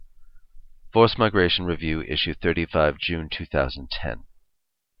Forced Migration Review, Issue 35, June 2010.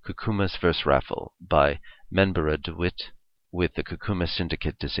 Kukuma's First Raffle by Menbera DeWitt with the Kukuma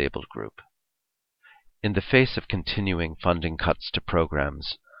Syndicate Disabled Group. In the face of continuing funding cuts to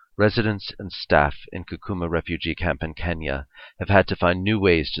programs, residents and staff in Kukuma refugee camp in Kenya have had to find new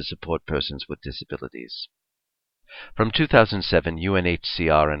ways to support persons with disabilities. From 2007,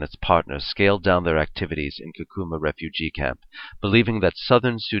 UNHCR and its partners scaled down their activities in Kukuma refugee camp, believing that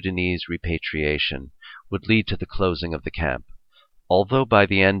Southern Sudanese repatriation would lead to the closing of the camp. Although by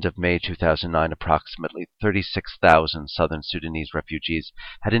the end of May 2009, approximately 36,000 Southern Sudanese refugees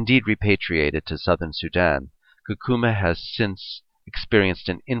had indeed repatriated to Southern Sudan, Kukuma has since experienced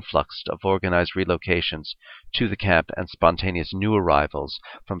an influx of organized relocations to the camp and spontaneous new arrivals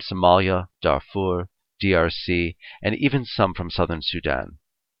from Somalia, Darfur, DRC, and even some from Southern Sudan.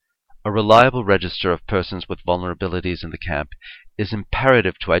 A reliable register of persons with vulnerabilities in the camp is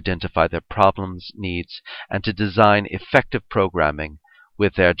imperative to identify their problems, needs, and to design effective programming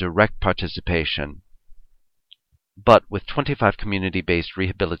with their direct participation. But with 25 community-based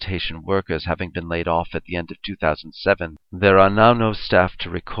rehabilitation workers having been laid off at the end of 2007, there are now no staff to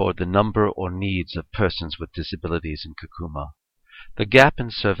record the number or needs of persons with disabilities in Kukuma. The gap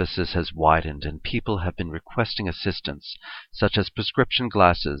in services has widened and people have been requesting assistance, such as prescription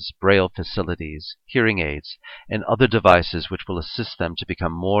glasses, braille facilities, hearing aids, and other devices which will assist them to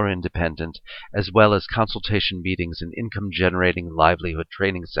become more independent, as well as consultation meetings and income-generating livelihood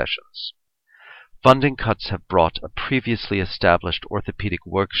training sessions. Funding cuts have brought a previously established orthopedic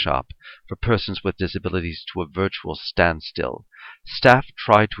workshop for persons with disabilities to a virtual standstill. Staff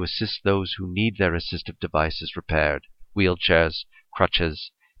try to assist those who need their assistive devices repaired, wheelchairs,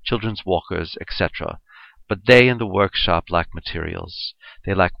 crutches, children's walkers, etc. But they in the workshop lack materials.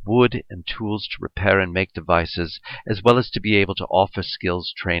 They lack wood and tools to repair and make devices, as well as to be able to offer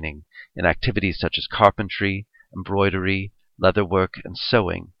skills training in activities such as carpentry, embroidery, leatherwork, and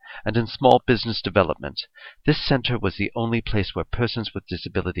sewing, and in small business development. This center was the only place where persons with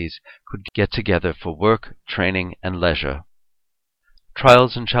disabilities could get together for work, training, and leisure.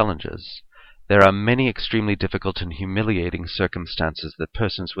 Trials and challenges. There are many extremely difficult and humiliating circumstances that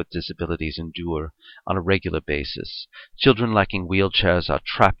persons with disabilities endure on a regular basis. Children lacking wheelchairs are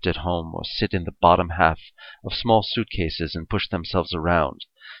trapped at home or sit in the bottom half of small suitcases and push themselves around.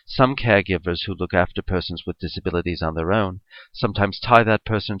 Some caregivers who look after persons with disabilities on their own sometimes tie that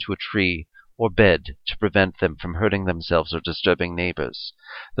person to a tree or bed to prevent them from hurting themselves or disturbing neighbors.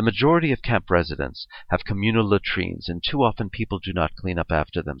 The majority of camp residents have communal latrines, and too often people do not clean up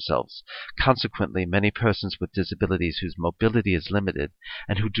after themselves. Consequently, many persons with disabilities whose mobility is limited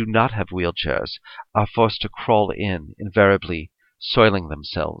and who do not have wheelchairs are forced to crawl in, invariably soiling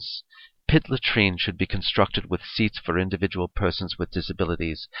themselves. Pit latrines should be constructed with seats for individual persons with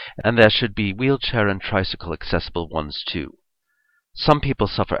disabilities, and there should be wheelchair and tricycle accessible ones too. Some people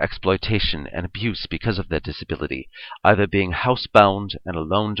suffer exploitation and abuse because of their disability, either being housebound and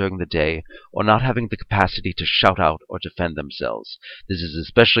alone during the day, or not having the capacity to shout out or defend themselves. This is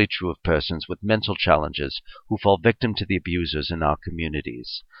especially true of persons with mental challenges who fall victim to the abusers in our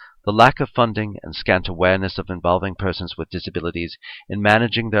communities. The lack of funding and scant awareness of involving persons with disabilities in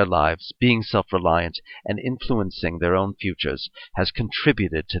managing their lives, being self-reliant, and influencing their own futures has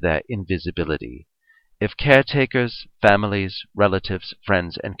contributed to their invisibility. If caretakers, families, relatives,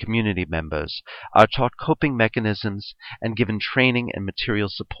 friends, and community members are taught coping mechanisms and given training and material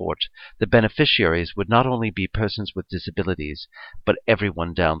support, the beneficiaries would not only be persons with disabilities, but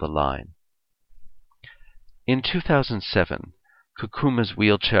everyone down the line. In 2007, Kukuma's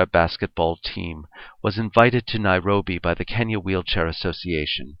wheelchair basketball team was invited to Nairobi by the Kenya Wheelchair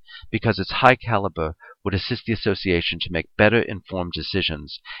Association because its high caliber would assist the association to make better informed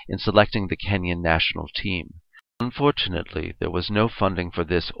decisions in selecting the Kenyan national team. Unfortunately, there was no funding for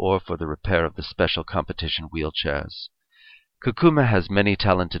this or for the repair of the special competition wheelchairs. Kukuma has many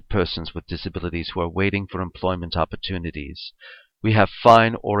talented persons with disabilities who are waiting for employment opportunities. We have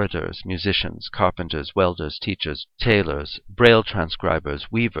fine orators, musicians, carpenters, welders, teachers, tailors, braille transcribers,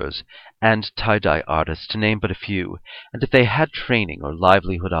 weavers, and tie-dye artists, to name but a few, and if they had training or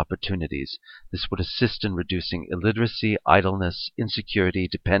livelihood opportunities, this would assist in reducing illiteracy, idleness, insecurity,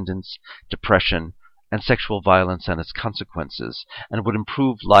 dependence, depression, and sexual violence and its consequences, and would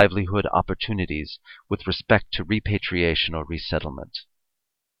improve livelihood opportunities with respect to repatriation or resettlement.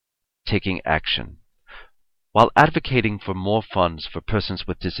 Taking action. While advocating for more funds for persons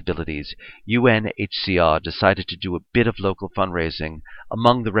with disabilities, UNHCR decided to do a bit of local fundraising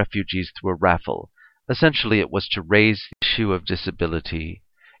among the refugees through a raffle. Essentially, it was to raise the issue of disability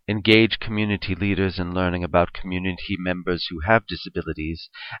engage community leaders in learning about community members who have disabilities,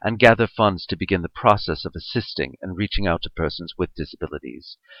 and gather funds to begin the process of assisting and reaching out to persons with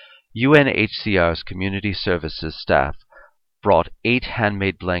disabilities. UNHCR's community services staff brought 8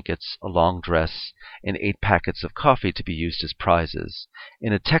 handmade blankets, a long dress, and 8 packets of coffee to be used as prizes.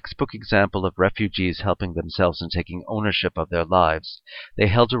 In a textbook example of refugees helping themselves and taking ownership of their lives, they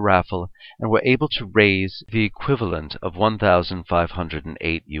held a raffle and were able to raise the equivalent of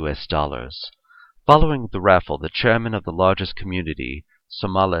 $1,508. Following the raffle, the chairman of the largest community,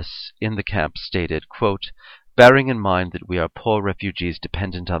 Somales, in the camp stated, quote, "Bearing in mind that we are poor refugees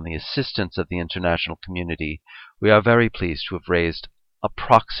dependent on the assistance of the international community, we are very pleased to have raised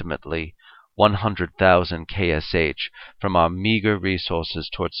approximately 100,000 KSH from our meager resources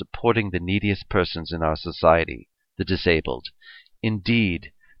towards supporting the neediest persons in our society, the disabled.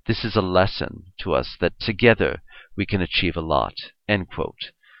 Indeed, this is a lesson to us that together we can achieve a lot." End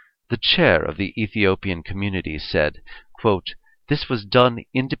quote. The chair of the Ethiopian community said, quote, "This was done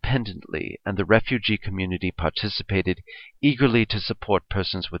independently, and the refugee community participated eagerly to support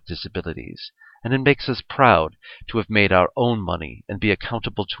persons with disabilities, and it makes us proud to have made our own money and be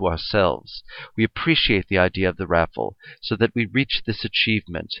accountable to ourselves. We appreciate the idea of the raffle, so that we reached this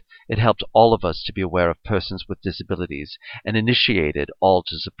achievement. It helped all of us to be aware of persons with disabilities, and initiated all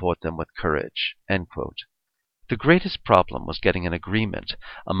to support them with courage." End quote. The greatest problem was getting an agreement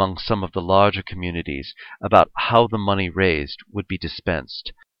among some of the larger communities about how the money raised would be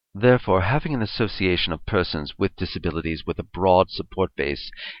dispensed. Therefore, having an association of persons with disabilities with a broad support base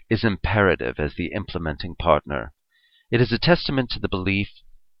is imperative as the implementing partner. It is a testament to the belief,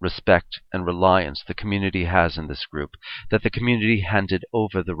 respect, and reliance the community has in this group that the community handed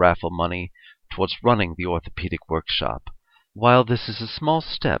over the raffle money towards running the orthopedic workshop. While this is a small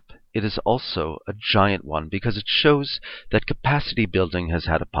step, it is also a giant one because it shows that capacity building has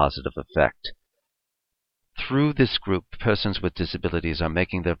had a positive effect. Through this group, persons with disabilities are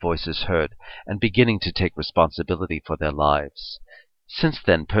making their voices heard and beginning to take responsibility for their lives. Since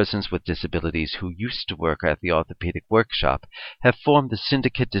then, persons with disabilities who used to work at the orthopedic workshop have formed the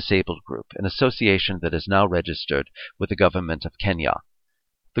Syndicate Disabled Group, an association that is now registered with the government of Kenya.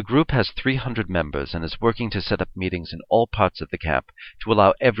 The group has 300 members and is working to set up meetings in all parts of the camp to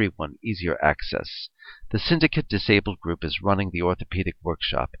allow everyone easier access. The Syndicate Disabled Group is running the orthopedic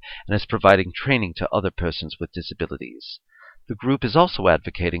workshop and is providing training to other persons with disabilities. The group is also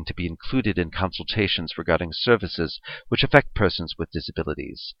advocating to be included in consultations regarding services which affect persons with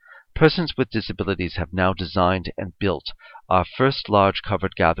disabilities. Persons with disabilities have now designed and built our first large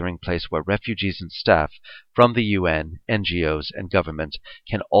covered gathering place where refugees and staff from the UN, NGOs, and government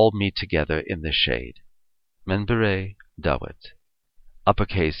can all meet together in the shade. Menbere Dawit.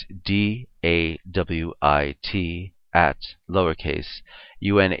 Uppercase DAWIT at lowercase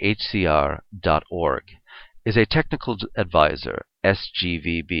UNHCR.org. Is a technical advisor,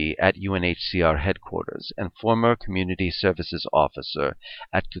 SGVB, at UNHCR headquarters and former community services officer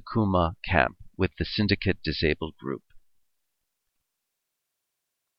at Kakuma camp with the Syndicate Disabled Group.